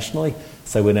internationally.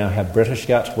 So we now have British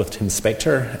gut with Tim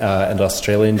Spector and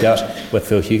Australian gut with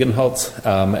Phil Hugenholtz,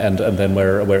 and then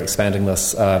we're expanding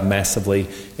this massively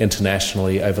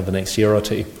internationally over the next year or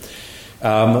two.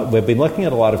 We've been looking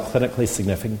at a lot of clinically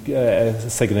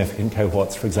significant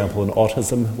cohorts, for example, in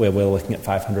autism, where we're looking at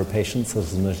 500 patients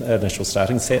as an initial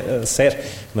starting set,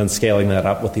 and then scaling that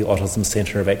up with the Autism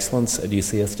Centre of Excellence at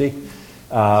UCSD.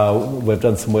 We've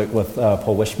done some work with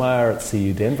Paul Wischmeyer at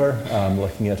CU Denver,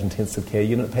 looking at intensive care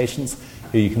unit patients,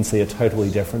 who you can see are totally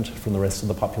different from the rest of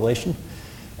the population.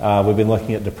 We've been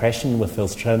looking at depression with Phil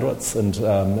Strandwitz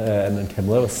and Kim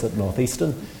Lewis at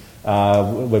Northeastern.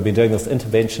 We've been doing this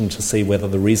intervention to see whether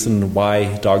the reason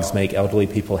why dogs make elderly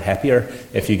people happier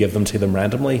if you give them to them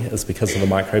randomly is because of the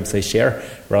microbes they share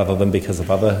rather than because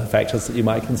of other factors that you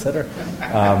might consider.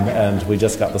 And we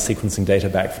just got the sequencing data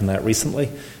back from that recently,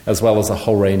 as well as a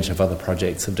whole range of other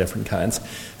projects of different kinds.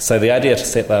 So the idea to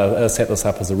set this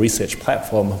up as a research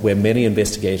platform where many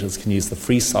investigators can use the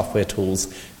free software tools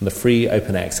and the free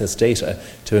open access data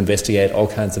to investigate all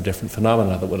kinds of different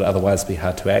phenomena that would otherwise be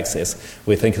hard to access,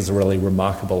 we think is a really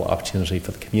remarkable opportunity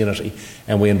for the community.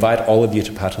 And we invite all of you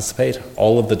to participate.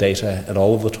 All of the data and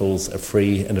all of the tools are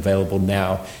free and available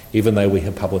now, even though we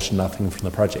have published nothing from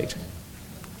the project.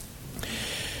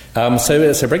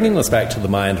 So bringing this back to the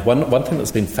mind, one thing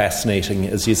that's been fascinating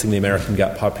is using the American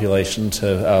gut population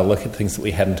to look at things that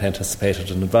we hadn't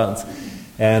anticipated in advance.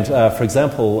 And for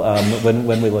example,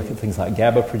 when we look at things like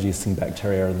GABA-producing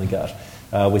bacteria in the gut,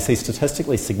 we see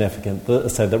statistically significant,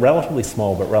 so the relatively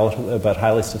small but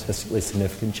highly statistically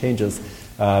significant changes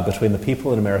between the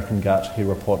people in American gut who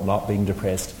report not being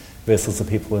depressed versus the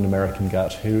people in American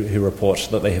gut who report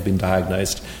that they have been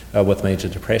diagnosed with major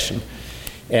depression.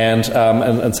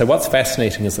 And so what's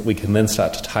fascinating is that we can then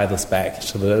start to tie this back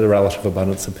to the relative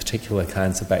abundance of particular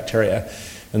kinds of bacteria.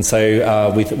 And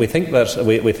so we think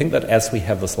that as we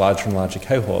have this larger and larger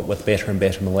cohort with better and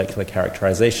better molecular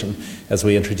characterization, as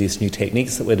we introduce new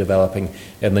techniques that we're developing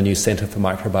in the new Center for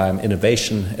Microbiome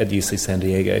Innovation at UC San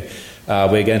Diego,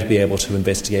 we're going to be able to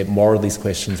investigate more of these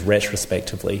questions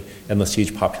retrospectively in this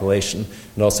huge population,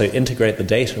 and also integrate the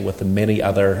data with the many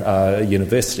other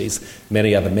universities,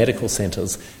 many other medical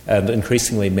centers, and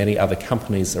increasingly many other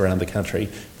companies around the country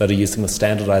that are using the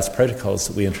standardized protocols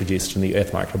that we introduced in the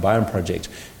Earth Microbiome Project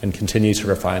and continue to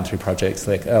refine through projects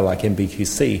like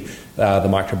MBQC, the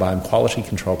Microbiome Quality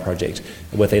Control Project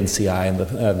with NCI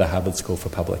and the Harvard School for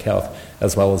Public Health,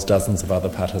 as well as dozens of other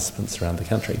participants around the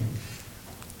country.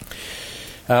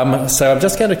 So I'm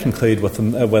just going to conclude with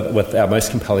our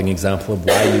most compelling example of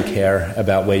why you care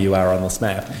about where you are on this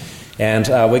map. And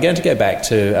we're going to go back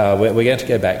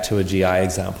to a GI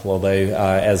example, although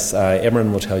as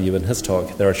Emran will tell you in his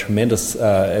talk, there are tremendous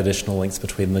additional links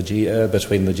between the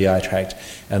GI tract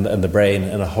and the brain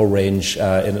in a whole range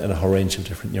of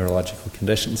different neurological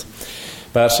conditions.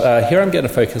 But here I'm going to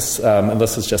focus, and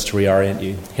this is just to reorient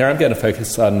you, here I'm going to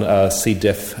focus on C.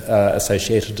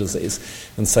 diff-associated disease.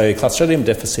 And so Clostridium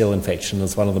difficile infection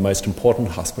is one of the most important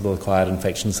hospital-acquired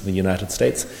infections in the United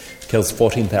States. It kills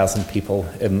 14,000 people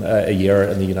in a year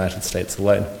in the United States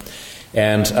alone.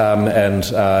 And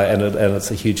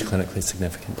it's a huge clinically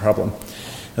significant problem.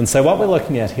 And so what we're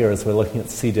looking at here is we're looking at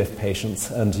C. diff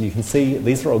patients, and you can see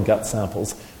these are all gut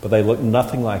samples, but they look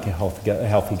nothing like a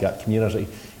healthy gut community.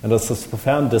 And it's this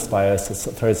profound dysbiosis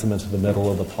that throws them into the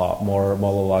middle of the plot, more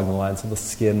along the lines of the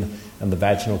skin and the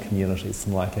vaginal communities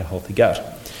than like a healthy gut.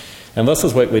 And this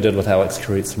is work we did with Alex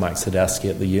Karutz and Mike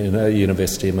Sadowski at the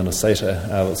University of Minnesota.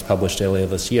 It was published earlier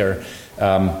this year.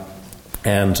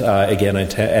 And again,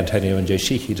 Antonio and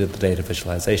Yoshiki did the data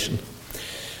visualization.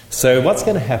 So what's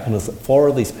going to happen is that 4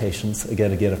 of these patients are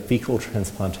going to get a fecal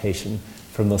transplantation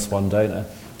from this one donor.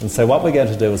 And so what we're going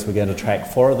to do is we're going to track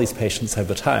 4 of these patients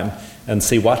over time and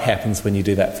see what happens when you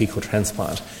do that fecal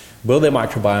transplant. Will their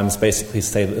microbiomes basically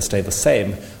stay the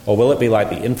same, or will it be like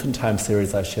the infant time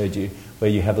series I showed you,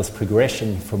 where you have this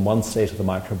progression from one state of the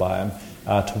microbiome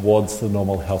towards the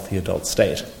normal healthy adult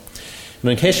state? And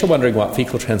in case you're wondering what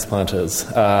fecal transplant is,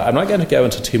 I'm not going to go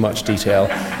into too much detail,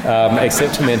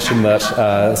 except to mention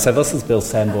that, so this is Bill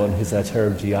Sanborn, who's our chair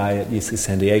of GI at UC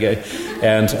San Diego,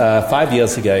 and 5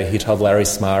 years ago he told Larry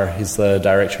Smarr, who's the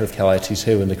director of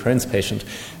CAL-IT2 and a Crohn's patient,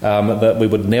 that we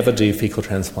would never do fecal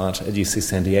transplant at UC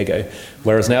San Diego,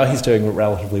 whereas now he's doing it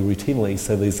relatively routinely,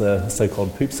 so these are so-called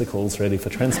poopsicles ready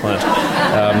for transplant,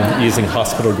 using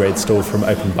hospital-grade stool from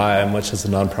Open Biome, which is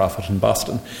a non-profit in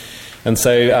Boston. And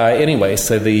so, anyway,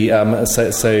 what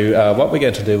we're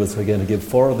going to do is we're going to give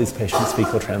 4 of these patients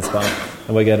fecal transplant,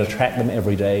 and we're going to track them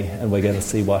every day, and we're going to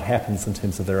see what happens in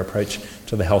terms of their approach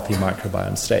to the healthy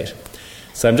microbiome state.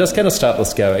 So I'm just going to start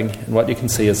this going, and what you can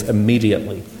see is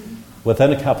immediately,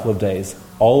 within a couple of days,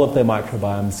 all of their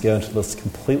microbiomes go into this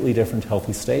completely different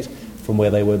healthy state from where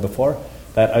they were before.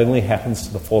 That only happens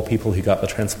to the 4 people who got the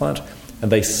transplant,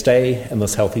 and they stay in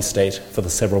this healthy state for the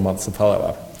several months of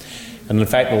follow-up. And in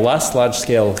fact, the last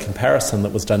large-scale comparison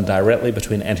that was done directly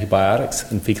between antibiotics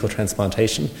and fecal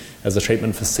transplantation as a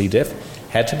treatment for C. diff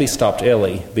had to be stopped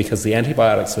early because the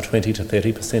antibiotics were 20 to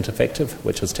 30% effective,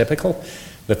 which is typical.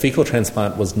 The fecal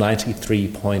transplant was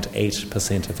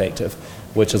 93.8% effective,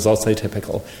 which is also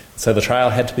typical. So the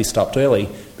trial had to be stopped early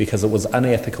because it was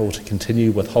unethical to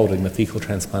continue withholding the fecal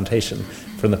transplantation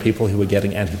from the people who were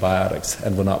getting antibiotics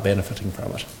and were not benefiting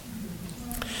from it.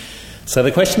 So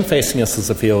the question facing us as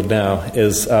a field now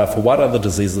is for what other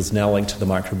diseases now linked to the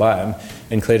microbiome,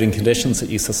 including conditions that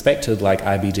you suspected like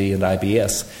IBD and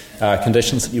IBS,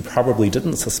 conditions that you probably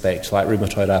didn't suspect like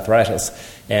rheumatoid arthritis,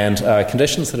 and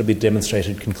conditions that have been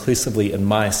demonstrated conclusively in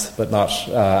mice but not,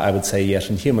 I would say, yet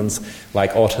in humans,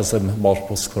 like autism,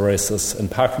 multiple sclerosis, and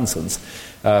Parkinson's.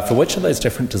 For which of those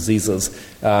different diseases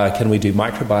can we do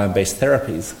microbiome-based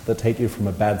therapies that take you from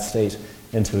a bad state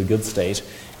into a good state?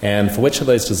 And for which of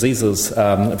those diseases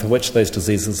are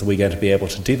we going to be able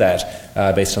to do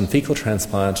that based on fecal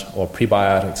transplant or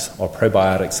prebiotics or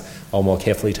probiotics or more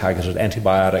carefully targeted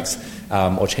antibiotics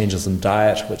or changes in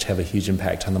diet which have a huge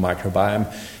impact on the microbiome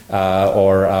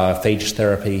or phage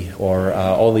therapy or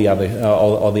all the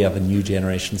other new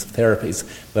generations of therapies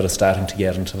that are starting to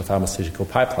get into the pharmaceutical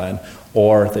pipeline,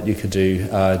 or that you could do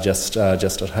just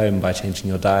at home by changing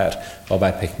your diet or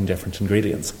by picking different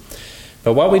ingredients.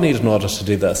 But what we need in order to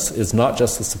do this is not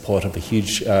just the support of a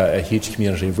huge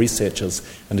community of researchers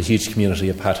and a huge community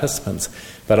of participants,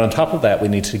 but on top of that we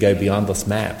need to go beyond this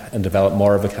map and develop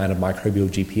more of a kind of microbial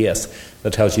GPS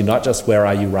that tells you not just where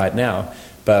are you right now,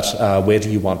 but where do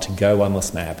you want to go on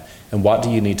this map, and what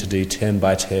do you need to do turn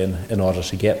by turn in order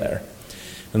to get there.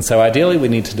 And so ideally we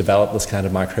need to develop this kind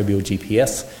of microbial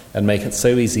GPS and make it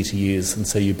so easy to use and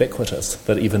so ubiquitous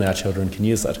that even our children can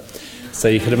use it. So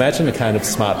you could imagine a kind of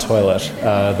smart toilet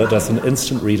that does an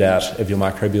instant readout of your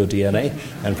microbial DNA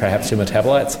and perhaps your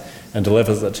metabolites and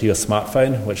delivers it to your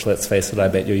smartphone, which, let's face it, I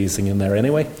bet you're using in there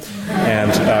anyway,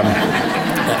 and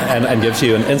gives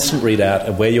you an instant readout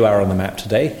of where you are on the map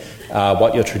today,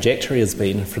 what your trajectory has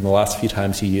been from the last few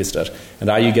times you used it, and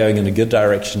are you going in a good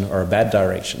direction or a bad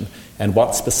direction, and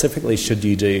what specifically should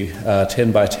you do,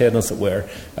 turn by turn as it were,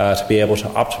 to be able to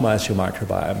optimize your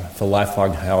microbiome for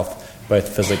lifelong health,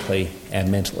 both physically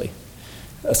and mentally.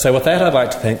 So with that, I'd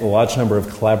like to thank the large number of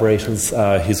collaborators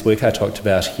whose work I talked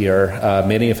about here,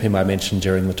 many of whom I mentioned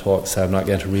during the talk, so I'm not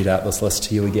going to read out this list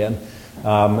to you again.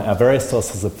 Our various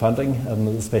sources of funding,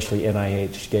 especially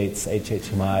NIH, Gates,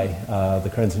 HHMI, the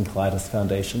Crohn's and Colitis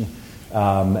Foundation,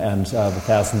 and the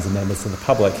thousands of members of the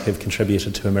public who've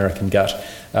contributed to American Gut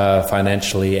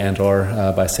financially and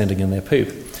or by sending in their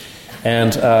poop.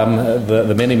 And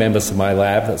the many members of my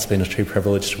lab. It's been a true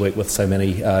privilege to work with so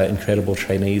many incredible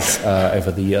trainees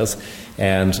over the years,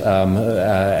 and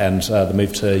the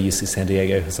move to UC San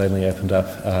Diego has only opened up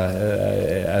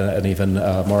an even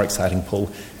more exciting pool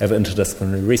of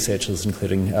interdisciplinary researchers,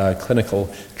 including clinical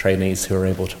trainees who are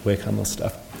able to work on this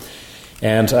stuff.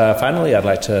 And finally, I'd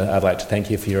like to thank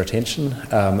you for your attention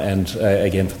and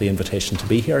again for the invitation to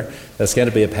be here. There's going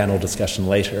to be a panel discussion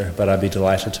later, but I'd be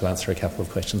delighted to answer a couple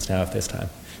of questions now if there's time.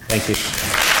 Thank you.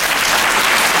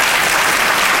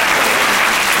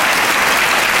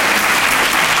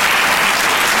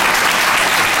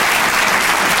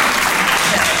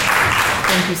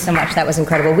 Thank you so much. That was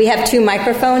incredible. We have 2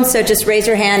 microphones, so just raise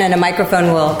your hand and a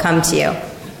microphone will come to you.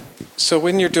 So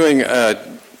when you're doing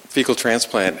fecal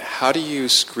transplant, how do you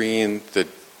screen the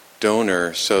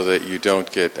donor so that you don't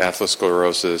get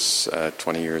atherosclerosis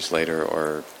 20 years later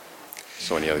or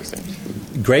so many other things?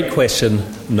 Great question,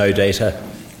 no data.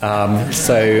 One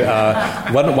thing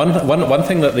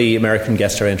that the American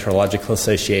Gastroenterological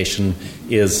Association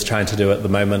is trying to do at the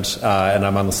moment, and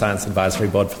I'm on the Science Advisory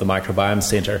Board for the Microbiome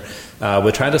Center,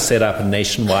 we're trying to set up a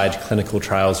nationwide clinical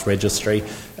trials registry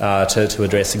to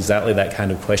address exactly that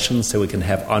kind of question, so we can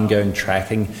have ongoing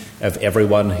tracking of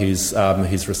everyone who's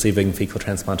receiving fecal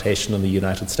transplantation in the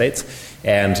United States,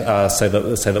 and so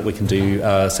that we can do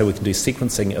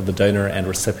sequencing of the donor and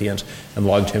recipient and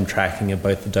long-term tracking of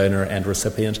both the donor and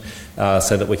recipient,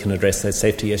 so that we can address those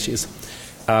safety issues.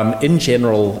 In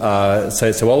general,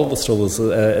 so all of the stool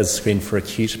is screened for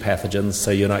acute pathogens,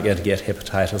 so you're not going to get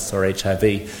hepatitis or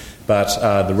HIV.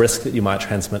 But the risk that you might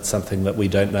transmit something that we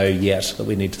don't know yet that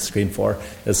we need to screen for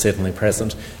is certainly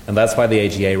present. And that's why the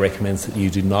AGA recommends that you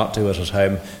do not do it at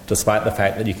home, despite the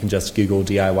fact that you can just Google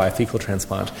DIY fecal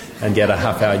transplant and get a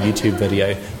half-hour YouTube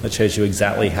video that shows you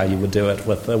exactly how you would do it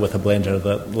with a blender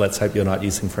that let's hope you're not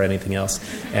using for anything else,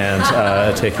 and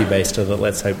a turkey baster that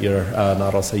let's hope you're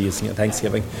not also using at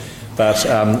Thanksgiving. But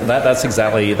that's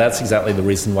exactly the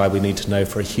reason why we need to know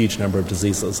for a huge number of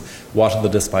diseases what are the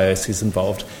dysbioses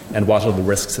involved and what are the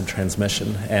risks of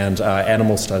transmission. And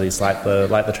animal studies like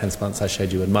the transplants I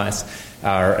showed you in mice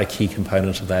are a key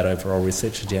component of that overall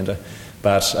research agenda.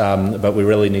 But we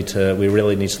really need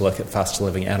to look at faster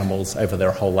living animals over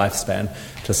their whole lifespan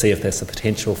to see if there's a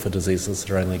potential for diseases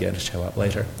that are only going to show up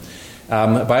later.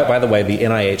 By the way, the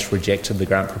NIH rejected the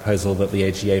grant proposal that the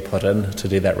AGA put in to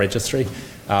do that registry.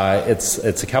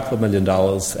 It's a couple of $1 million,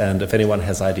 and if anyone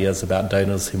has ideas about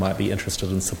donors who might be interested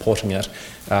in supporting it,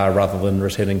 rather than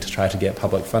returning to try to get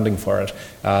public funding for it,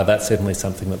 that's certainly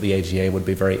something that the AGA would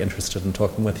be very interested in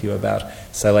talking with you about.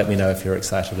 So let me know if you're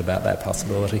excited about that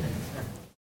possibility.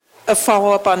 A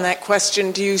follow-up on that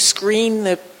question, do you screen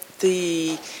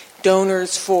the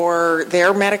donors for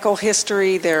their medical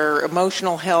history, their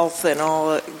emotional health, and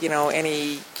all,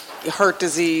 any heart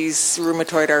disease,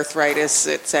 rheumatoid arthritis,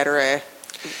 etc.,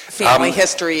 family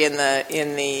history in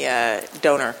the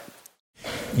donor?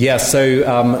 Yeah, so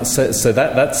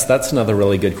that's another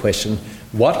really good question.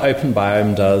 What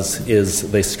OpenBiome does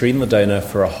is they screen the donor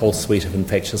for a whole suite of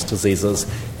infectious diseases,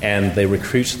 and they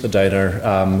recruit the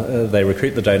donor. They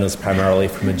recruit the donors primarily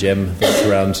from a gym that's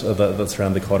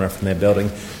around the corner from their building.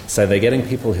 So they're getting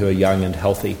people who are young and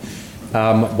healthy.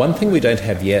 One thing we don't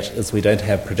have yet is we don't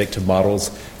have predictive models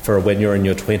for when you're in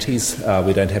your 20s.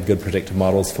 We don't have good predictive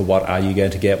models for what are you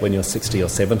going to get when you're 60 or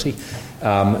 70.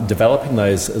 Developing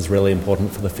those is really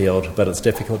important for the field, but it's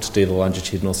difficult to do the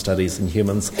longitudinal studies in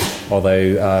humans,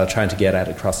 although trying to get at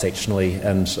it cross-sectionally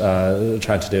and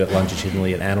trying to do it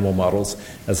longitudinally in animal models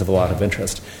is of a lot of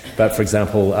interest. But, for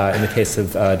example, in the case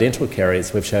of dental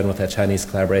caries, we've shown with our Chinese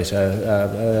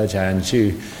collaborator, Jian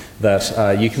Zhu,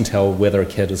 that you can tell whether a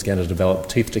kid is going to develop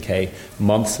tooth decay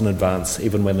months in advance,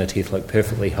 even when their teeth look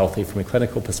perfectly healthy from a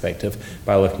clinical perspective,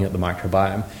 by looking at the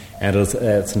microbiome. And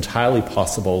it's entirely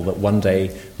possible that one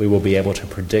day we will be able to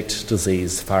predict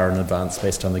disease far in advance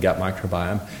based on the gut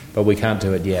microbiome, but we can't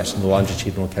do it yet, and the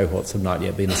longitudinal cohorts have not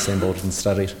yet been assembled and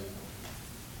studied.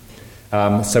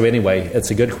 So anyway,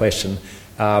 it's a good question.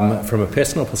 From a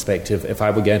personal perspective, if I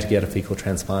were going to get a fecal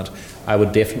transplant, I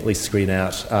would definitely screen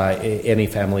out any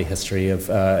family history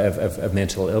of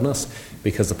mental illness,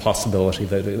 because the possibility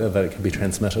that it could be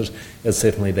transmitted is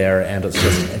certainly there, and it's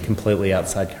just completely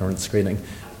outside current screening.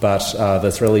 But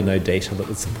there's really no data that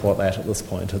would support that at this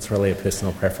point. It's really a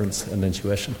personal preference and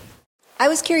intuition. I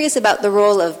was curious about the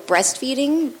role of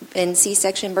breastfeeding in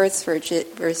C-section births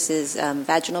versus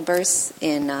vaginal births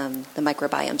in the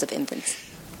microbiomes of infants.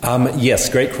 Yes,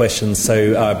 great question.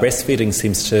 So breastfeeding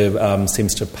seems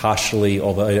to partially,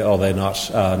 although not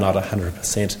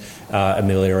 100%,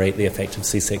 ameliorate the effect of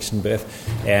C-section birth.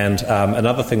 And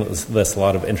another thing that there's a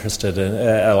lot of interest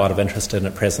in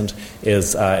at present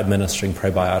is administering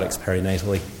probiotics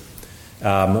perinatally.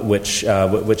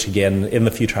 Which again, in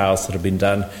the few trials that have been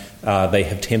done, they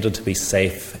have tended to be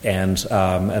safe, and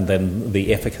then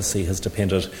the efficacy has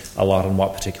depended a lot on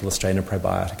what particular strain of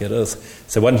probiotic it is.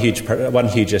 So one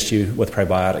huge issue with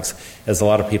probiotics is a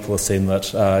lot of people assume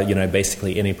that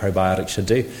basically any probiotic should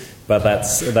do. But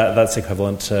that's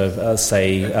equivalent to,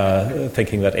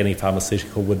 thinking that any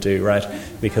pharmaceutical would do, right?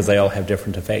 Because they all have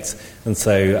different effects. And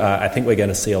so I think we're going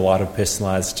to see a lot of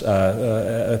personalised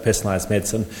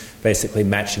medicine, basically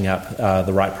matching up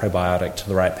the right probiotic to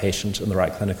the right patient in the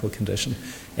right clinical condition.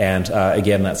 And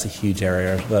again, that's a huge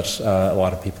area that a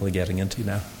lot of people are getting into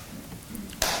now.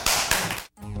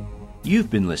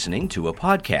 You've been listening to a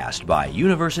podcast by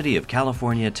University of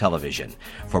California Television.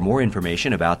 For more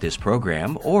information about this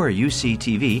program or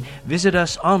UCTV, visit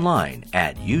us online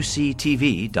at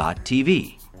uctv.tv.